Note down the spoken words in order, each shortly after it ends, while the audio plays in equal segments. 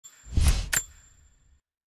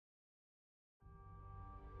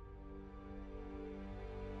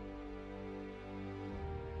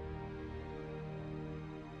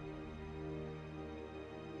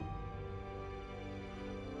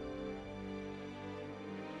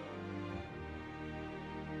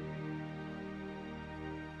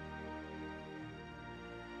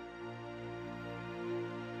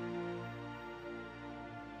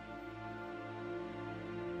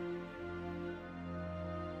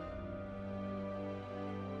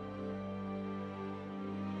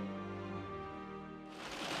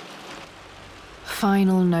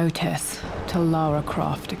Final notice to Lara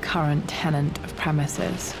Croft, a current tenant of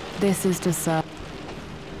premises. This is to serve.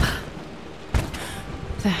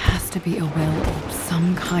 There has to be a will or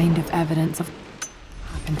some kind of evidence of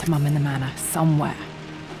happened to Mum in the manor somewhere.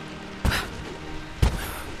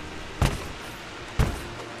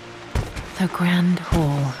 The Grand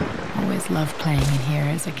Hall. Always loved playing in here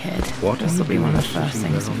as a kid. What This is will be one of the sitting first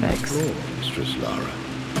there things to on the fix. floor, Mistress Lara?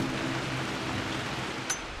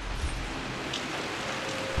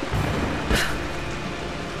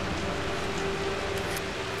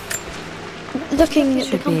 Looking at the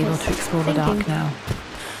Should be able compass, to explore the thinking. dark now.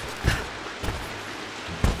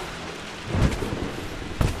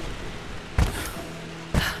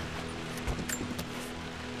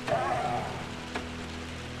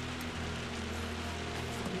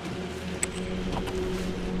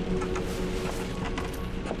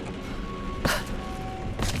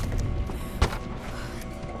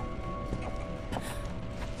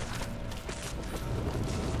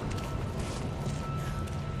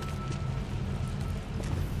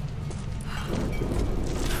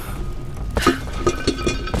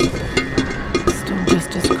 Still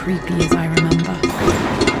just as creepy as I remember.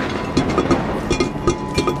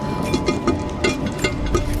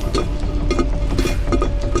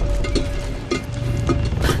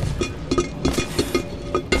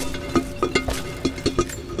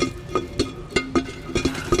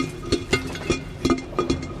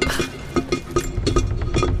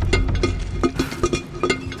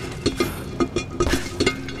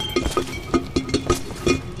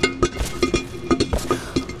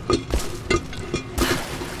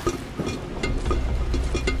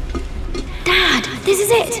 This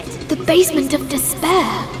is it! The basement of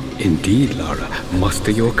despair! Indeed, Lara.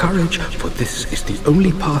 Muster your courage, for this is the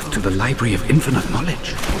only path to the Library of Infinite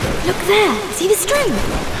Knowledge. Look there! See the string?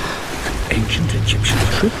 Ancient Egyptian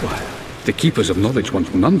tripwire. The Keepers of Knowledge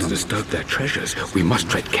want none to disturb their treasures. We must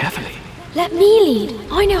tread carefully. Let me lead.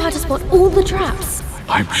 I know how to spot all the traps.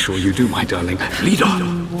 I'm sure you do, my darling. Lead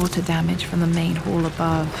on! Water damage from the main hall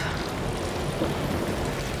above.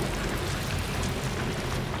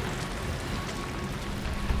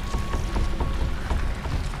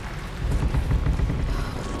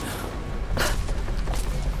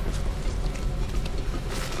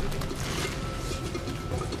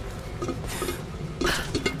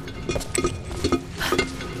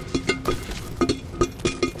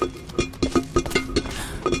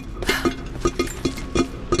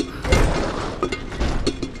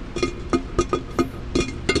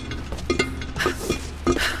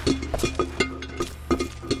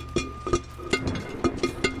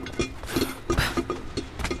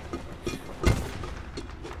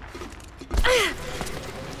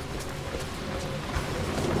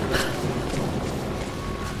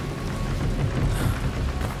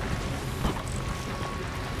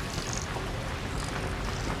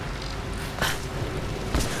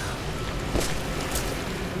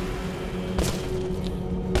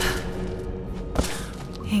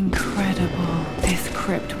 Incredible. This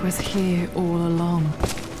crypt was here all along.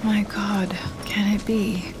 My God, can it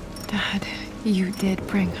be? Dad, you did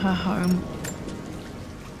bring her home.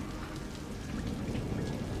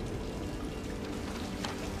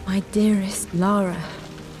 My dearest Lara,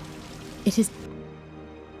 it is...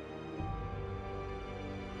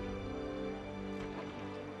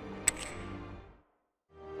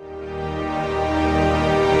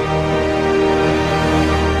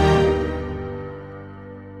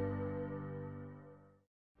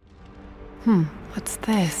 What's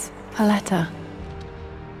this? A letter.